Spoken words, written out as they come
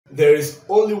There is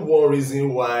only one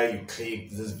reason why you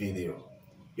clicked this video.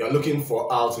 You're looking for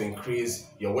how to increase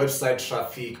your website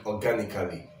traffic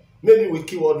organically. Maybe with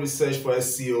keyword research for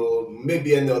SEO,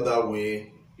 maybe any other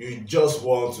way. You just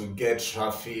want to get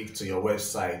traffic to your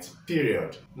website,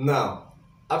 period. Now,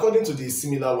 according to the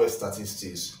similar web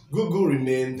statistics, Google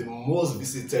remains the most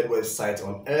visited website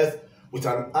on earth with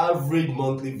an average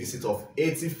monthly visit of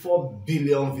 84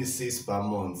 billion visits per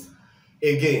month.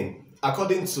 Again,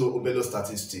 according to Oberlo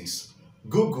statistics,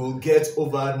 Google gets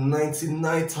over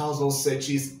 99,000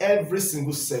 searches every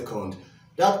single second.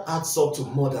 That adds up to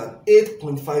more than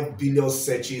 8.5 billion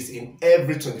searches in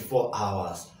every 24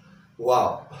 hours.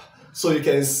 Wow. So you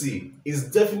can see, it's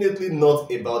definitely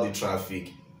not about the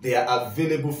traffic. They are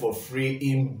available for free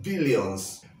in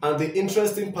billions. And the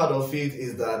interesting part of it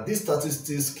is that these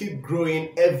statistics keep growing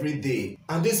every day.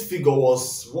 And this figure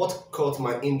was what caught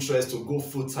my interest to go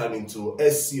full-time into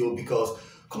SEO, because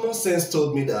common sense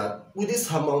told me that with this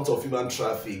amount of human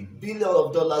traffic, billions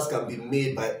of dollars can be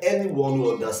made by anyone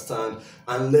who understands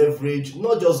and leverage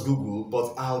not just Google,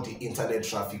 but how the internet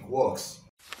traffic works.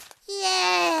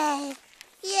 Yes,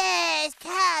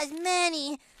 has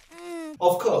many.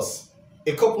 Of course,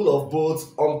 a couple of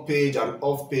both on-page and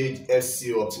off-page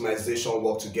SEO optimization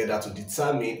work together to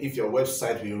determine if your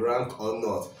website will rank or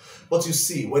not. But you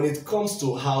see, when it comes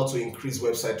to how to increase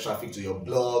website traffic to your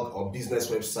blog or business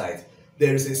website,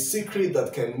 there is a secret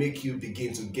that can make you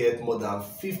begin to get more than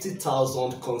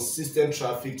 50,000 consistent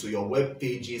traffic to your web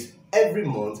pages every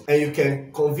month, and you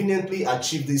can conveniently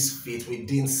achieve this feat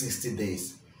within 60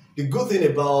 days. The good thing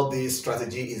about this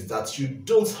strategy is that you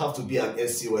don't have to be an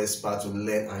SEO expert to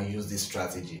learn and use this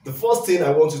strategy. The first thing I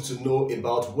want you to know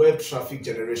about web traffic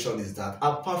generation is that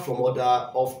apart from other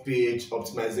off-page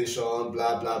optimization,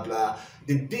 blah blah blah,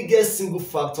 the biggest single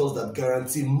factors that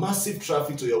guarantee massive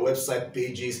traffic to your website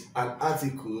pages and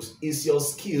articles is your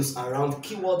skills around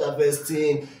keyword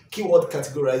harvesting, keyword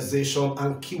categorization,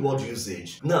 and keyword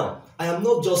usage. Now, I am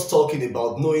not just talking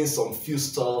about knowing some few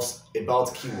stuffs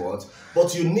about keywords,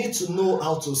 but you need to know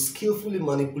how to skillfully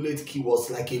manipulate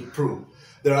keywords like a pro.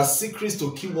 There are secrets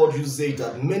to keyword usage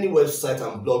that many website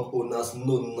and blog owners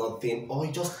know nothing or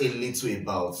just a little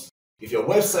about. If your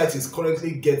website is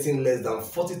currently getting less than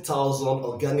 40,000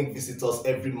 organic visitors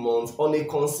every month on a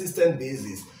consistent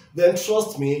basis, then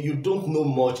trust me, you don't know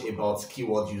much about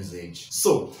keyword usage.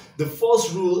 So, the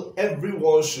first rule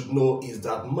everyone should know is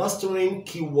that mastering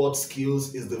keyword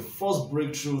skills is the first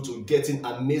breakthrough to getting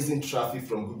amazing traffic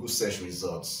from Google search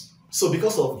results. So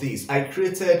because of this, I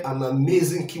created an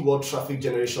amazing keyword traffic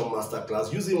generation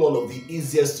masterclass using one of the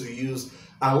easiest to use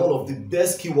and one of the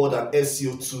best keyword and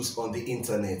SEO tools on the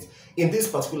internet. In this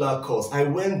particular course, I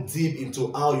went deep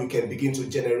into how you can begin to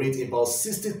generate about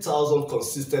 60,000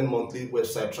 consistent monthly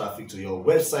website traffic to your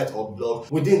website or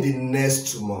blog within the next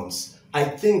 2 months. I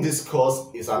think this course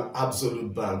is an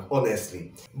absolute bang,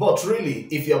 honestly. But really,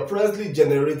 if you're presently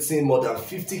generating more than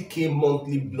 50k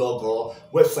monthly blog or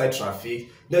website traffic,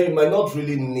 then you might not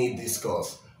really need this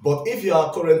course. But if you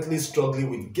are currently struggling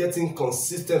with getting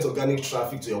consistent organic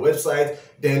traffic to your website,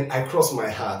 then I cross my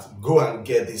heart, go and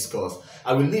get this course.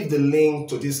 I will leave the link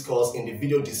to this course in the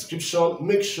video description.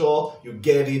 Make sure you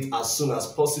get it as soon as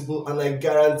possible, and I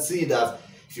guarantee that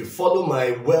if you follow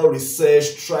my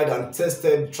well-researched, tried and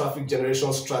tested traffic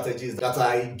generation strategies that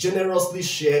I generously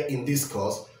share in this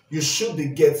course, you should be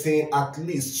getting at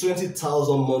least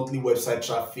 20,000 monthly website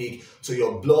traffic to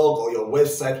your blog or your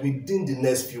website within the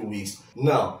next few weeks.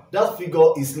 Now, that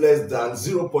figure is less than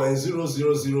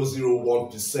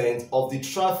 0.00001% of the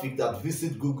traffic that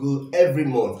visits Google every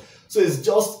month. So it's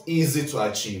just easy to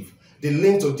achieve. The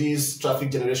link to this traffic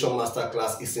generation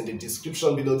masterclass is in the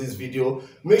description below this video.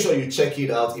 Make sure you check it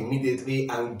out immediately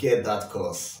and get that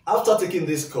course. After taking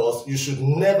this course, you should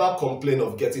never complain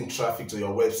of getting traffic to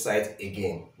your website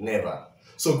again. Never.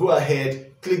 So go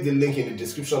ahead, click the link in the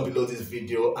description below this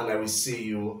video, and I will see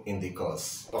you in the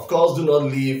course. Of course, do not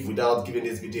leave without giving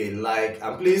this video a like,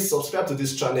 and please subscribe to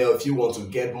this channel if you want to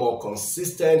get more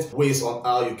consistent ways on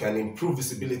how you can improve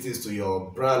visibilities to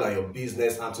your brand and your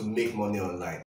business and to make money online.